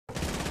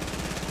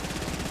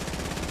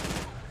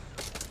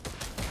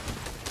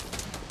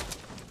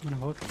Me ne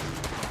voy. No,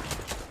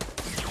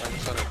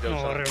 What the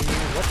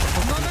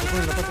fuck?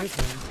 No, la pata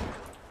esa.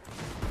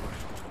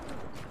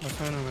 No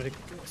saben, América.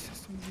 ¿Qué es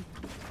esto?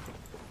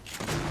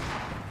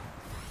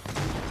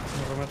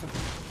 Me remata.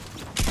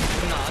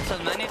 No,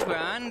 esos manes,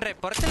 weón.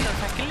 Repórtenlo,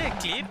 sáquenle el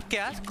clip. ¡Qué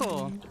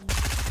asco!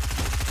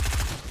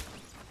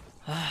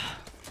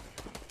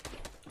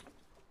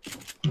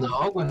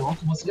 No, güey, no,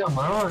 ¿cómo se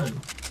llamaban?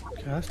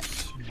 ¿Qué asco?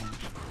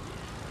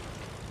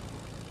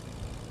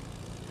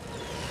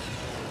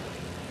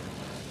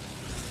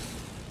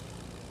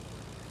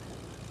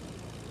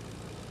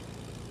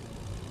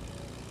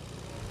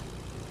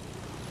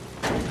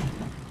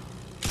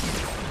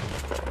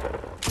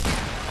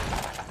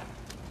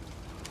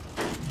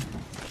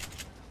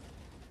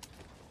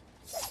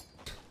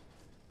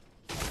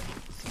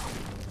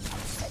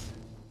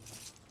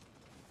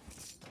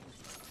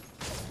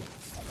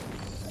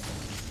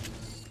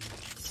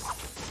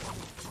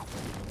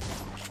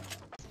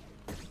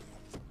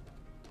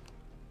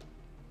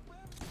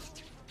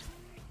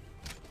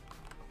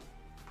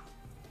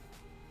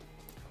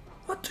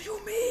 What do you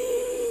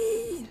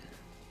mean?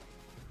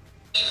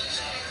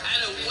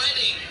 At a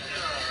wedding,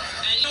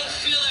 and you don't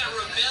feel that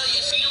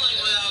rebellious feeling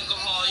with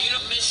alcohol. You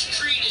don't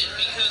mistreat it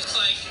because,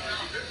 like,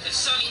 it's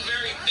something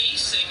very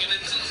basic, and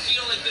it doesn't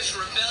feel like this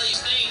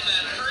rebellious thing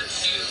that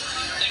hurts you,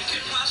 that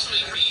could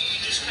possibly hurt you. You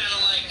just kind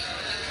of like,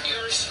 you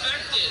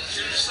respect it.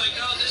 You're just like,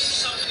 oh, this is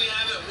something we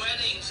have at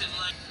weddings, and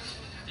like,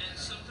 and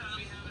sometimes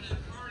we have it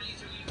at parties.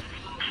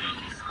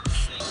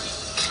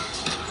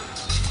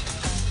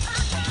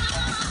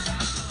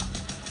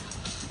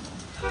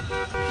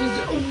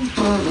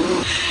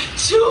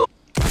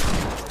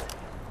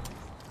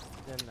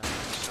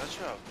 Such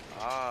a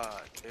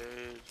bot,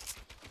 dude.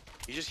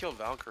 You just killed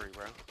Valkyrie,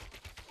 bro.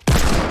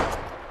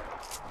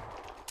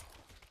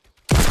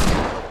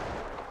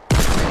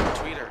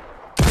 Tweet her.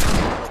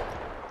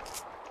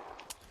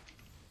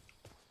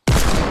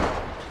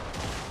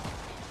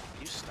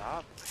 You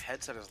stop? The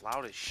headset is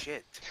loud as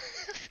shit.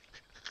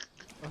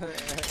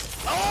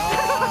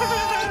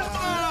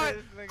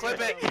 Clip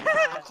it!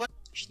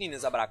 Śliny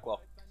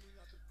zabrakło.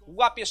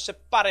 Łap jeszcze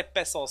parę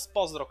pesos,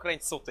 pozdro,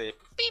 kręć suty.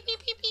 Pip, pip,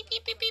 pip, pip,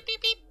 pip, pip,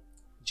 pip, pip.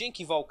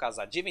 Dzięki Wołka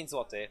za 9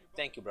 zł.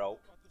 Thank you, bro.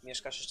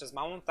 Mieszkasz jeszcze z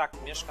mamą?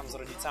 Tak, mieszkam z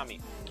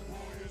rodzicami.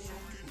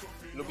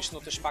 Lubisz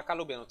nuty szpaka?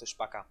 Lubię nuty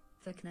szpaka.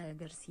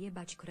 Fekneegers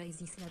jebać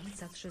crazy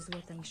slawica 3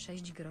 zł i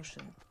 6 groszy.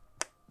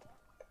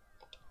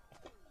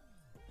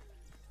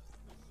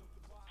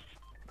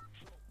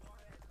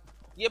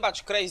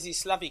 Jebać crazy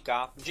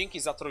slawika. Dzięki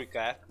za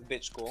trójkę,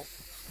 byczku.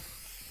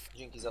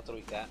 Dzięki za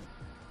trójkę.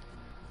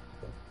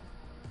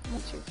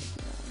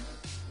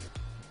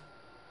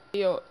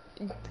 Yo,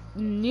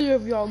 neither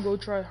of y'all go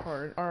try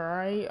hard.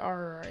 Alright,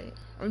 alright.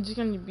 I'm just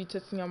gonna be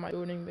testing out my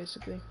building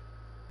basically.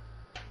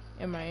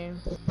 And my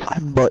aim.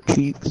 I'm butt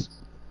cheeks.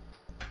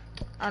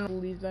 I don't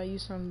believe that. You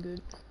sound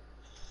good.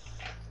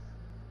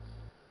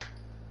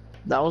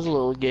 That was a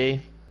little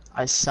gay.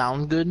 I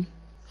sound good?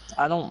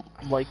 I don't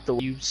like the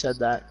way you said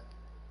that.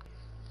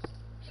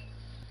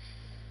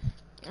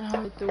 I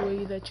like the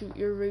way that you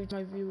ear raped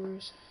my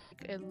viewers.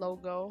 A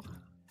logo.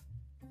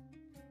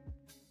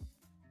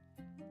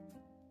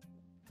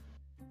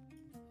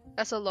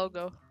 That's a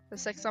logo.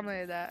 It's like something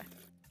like that.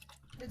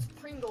 It's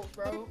Pringles,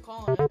 bro.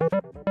 Calling it.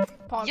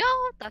 Pog. Yo,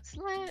 that's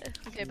lit.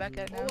 Okay, back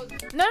at now.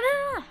 No.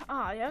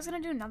 Ah, yeah, I was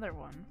gonna do another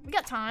one. We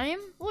got time.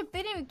 Look,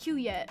 they didn't even queue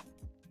yet.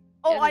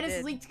 Oh, Yeah, I they just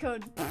did. leaked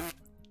code.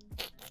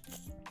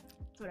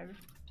 Whatever.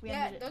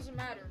 Yeah, it doesn't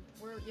matter.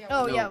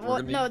 Oh No, yeah, we're well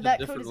gonna no, use a that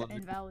code different is one.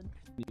 invalid.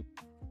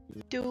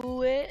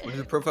 Do it. What's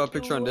your profile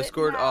picture on Do it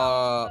Discord?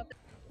 now.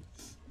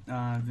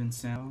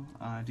 Vincent,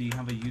 do you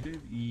have a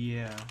YouTube?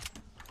 Yeah.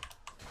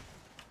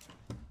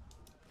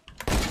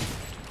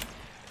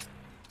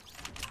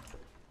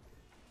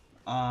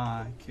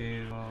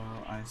 Okay,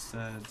 well, I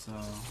said so.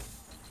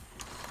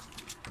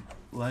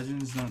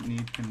 Legends don't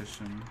need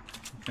conditioner.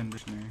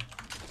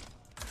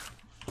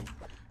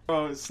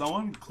 Bro,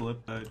 someone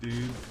clip that,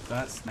 dude.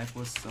 That snipe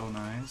was so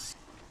nice.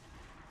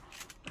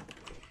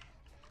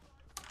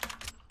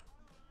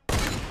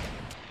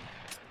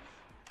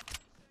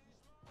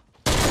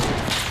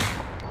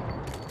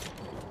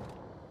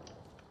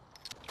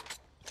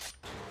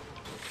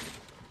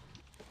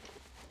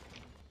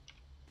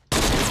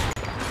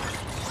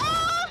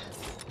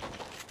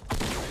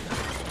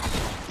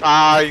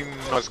 Ay,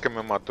 no, es que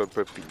me mató el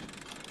Pepito.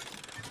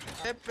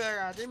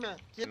 Espera, dime.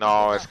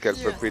 No, es que el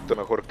Pepito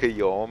mejor que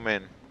yo,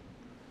 men.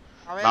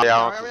 A ver, No, ya a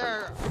vamos a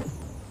ver.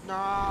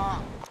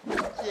 No.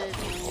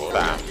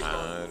 Puta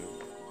madre.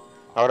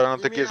 Ahora no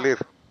te quieres ir.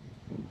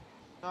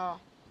 No.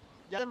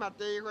 Ya te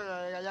maté, hijo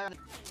de la ya. Le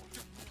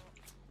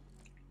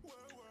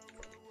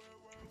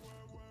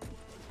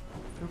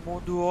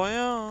monde ou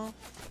rien. Hein.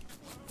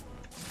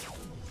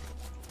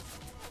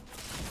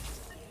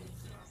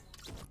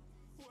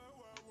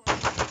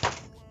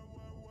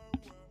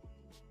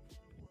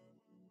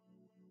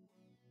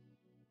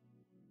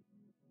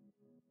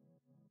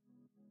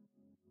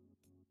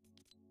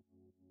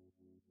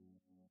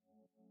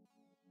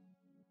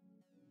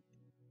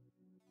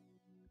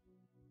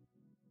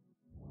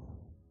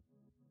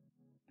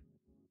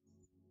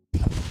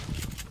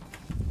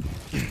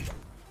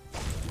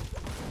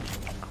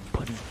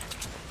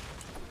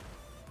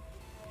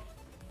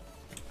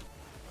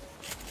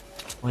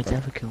 Wait, do I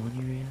have a kill on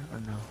you, Rhea, or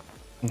no?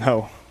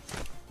 No.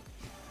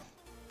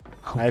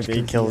 Oh, I have 8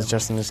 good kills deal.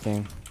 just in this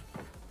game.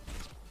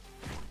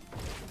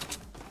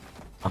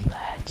 I'm the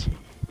hatchet.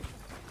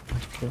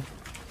 Much kill?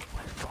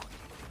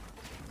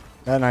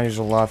 That knife is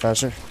a lot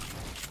faster.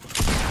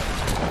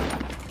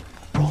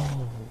 Bro.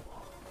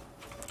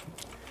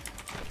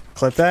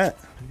 Clip that.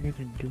 I'm not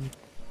gonna do it.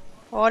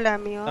 Hola,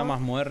 amigo. Está más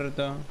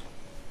muerto.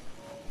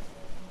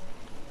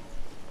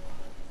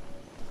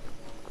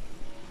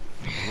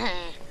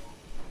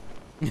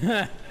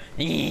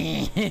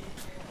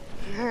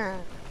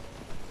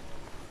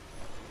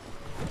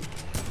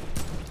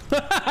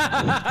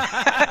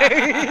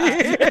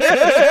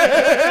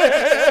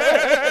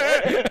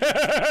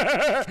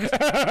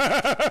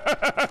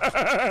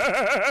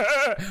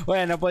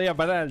 Bueno, no podía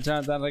parar, el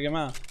chaval está re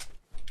quemado.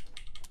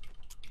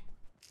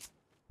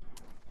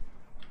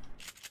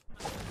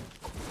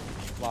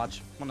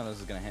 Watch, one of those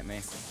is gonna hit me.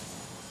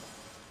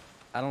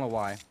 I don't know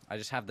why. I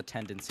just have the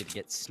tendency to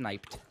get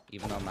sniped,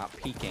 even though I'm not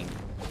peeking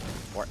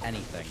or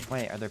anything.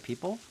 Wait, are there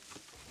people?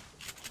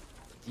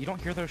 You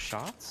don't hear those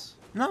shots?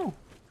 No.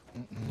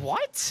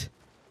 What?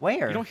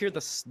 Where? You don't hear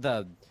the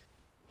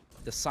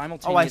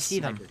simultaneous Oh, I see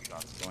them. sniper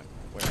shots going.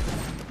 Where?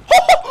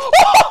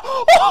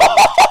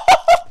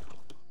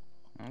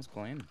 I was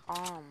playing.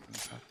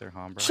 Fuck their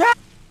home, bro.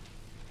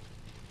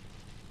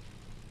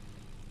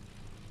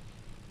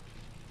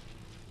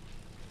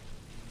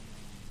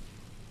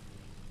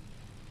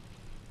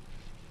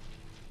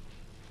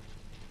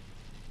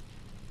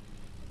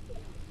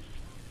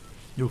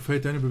 Jo,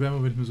 fällt deine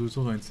Bewerbung, werde ich mir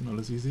sowieso reinziehen,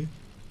 alles easy.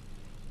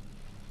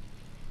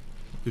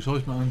 Wie schaue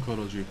ich mal an,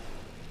 Chronology?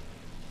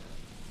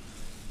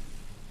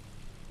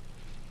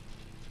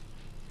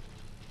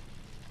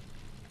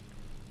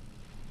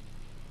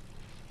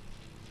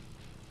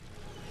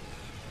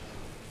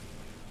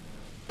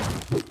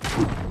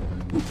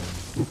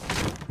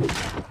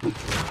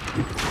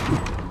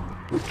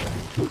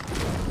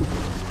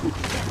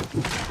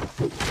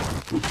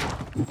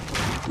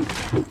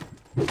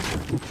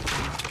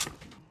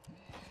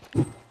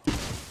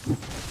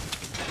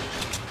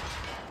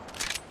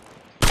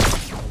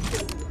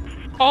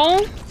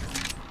 Oh!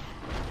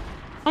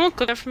 Someone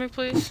cook that for me,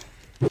 please.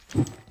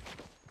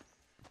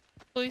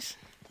 Please.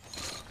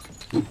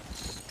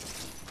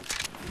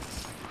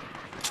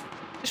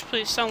 Just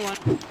please, someone.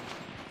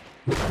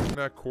 In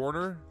that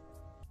corner?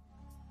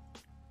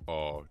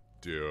 Oh,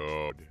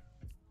 dude.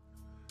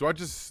 Do I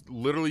just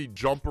literally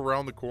jump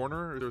around the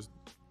corner? There's...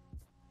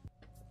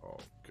 Oh,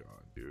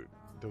 God, dude.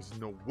 There's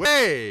no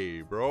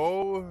way,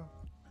 bro.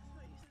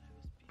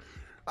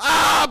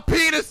 Ah,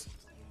 penis!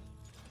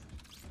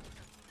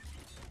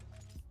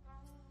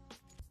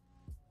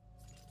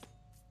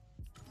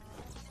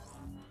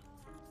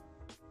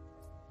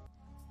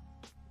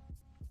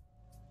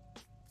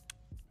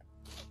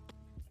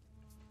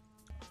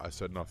 I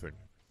said nothing.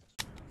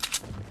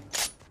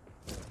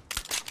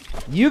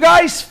 You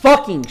guys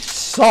fucking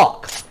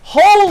suck.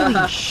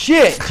 Holy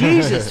shit,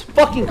 Jesus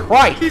fucking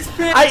Christ.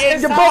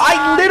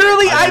 I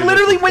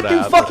literally went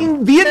through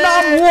fucking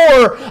Vietnam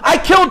War. I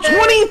killed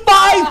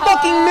 25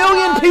 fucking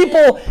million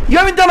people. You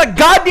haven't done a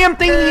goddamn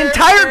thing the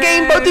entire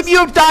game. Both of you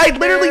have died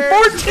literally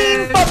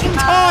 14 fucking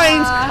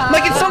times.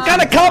 Like it's some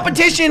kind of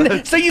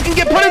competition so you can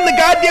get put in the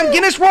goddamn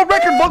Guinness World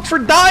Record books for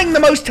dying the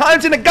most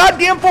times in a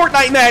goddamn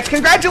Fortnite match.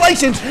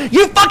 Congratulations,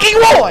 you fucking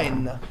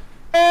won.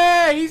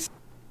 Hey,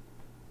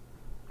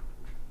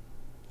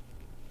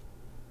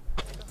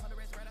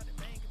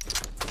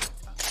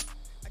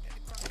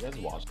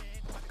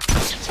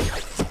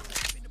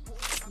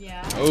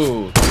 Yeah.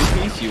 Oh,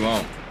 3-piece? You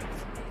won't.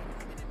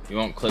 You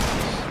won't clip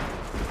this.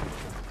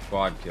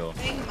 Squad kill.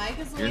 Dang, Mike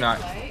is You're not.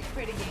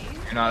 pretty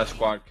game. You're not a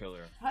squad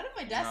killer. How did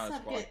my You're not a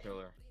desktop squad get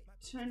killer.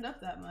 turned up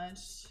that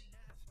much?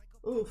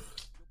 Oof.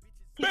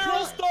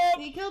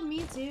 He killed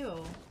me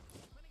too.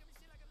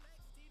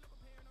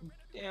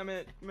 Damn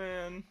it,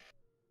 man.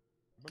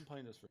 I've been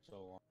playing this for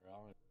so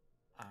long.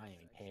 I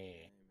ain't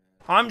paid.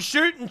 I'm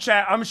shooting,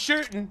 chat. I'm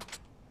shooting.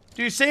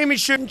 Do you see me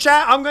shooting,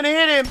 chat? I'm gonna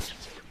hit him.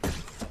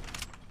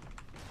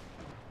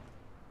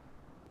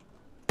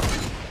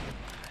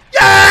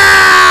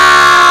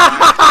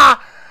 Yeah!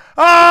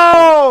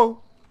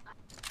 Oh!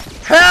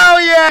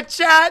 Hell yeah,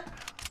 chat!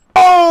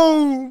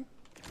 Oh!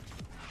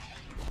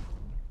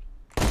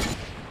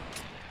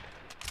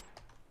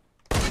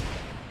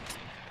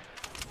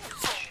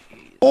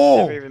 Oh!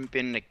 Never even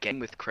been in a game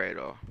with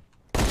Kratos.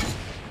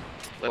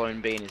 Let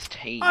alone be in his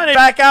team. I need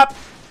back up.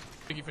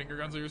 Sticky finger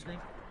guns on your screen?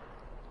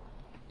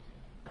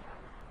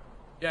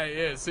 Yeah,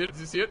 yeah. See it? Did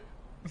you see it?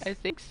 I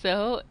think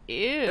so. Ew.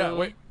 Yeah.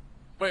 Wait.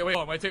 Hold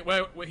on.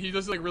 Wait. He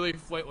does like really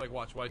flight. Like,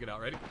 watch. Why get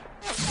out? Ready?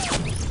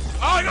 Oh,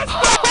 I got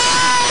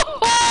stuck!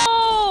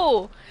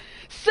 Oh!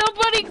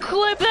 Somebody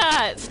clip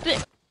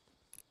that!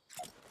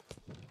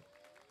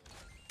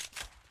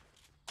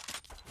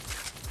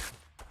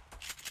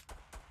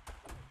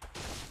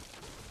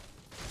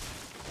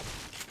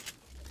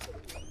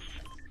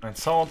 Mein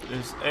Sound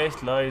ist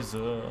echt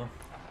leise.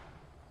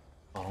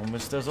 Warum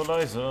ist der so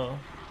leise?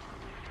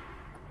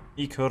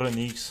 Ich höre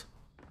nichts.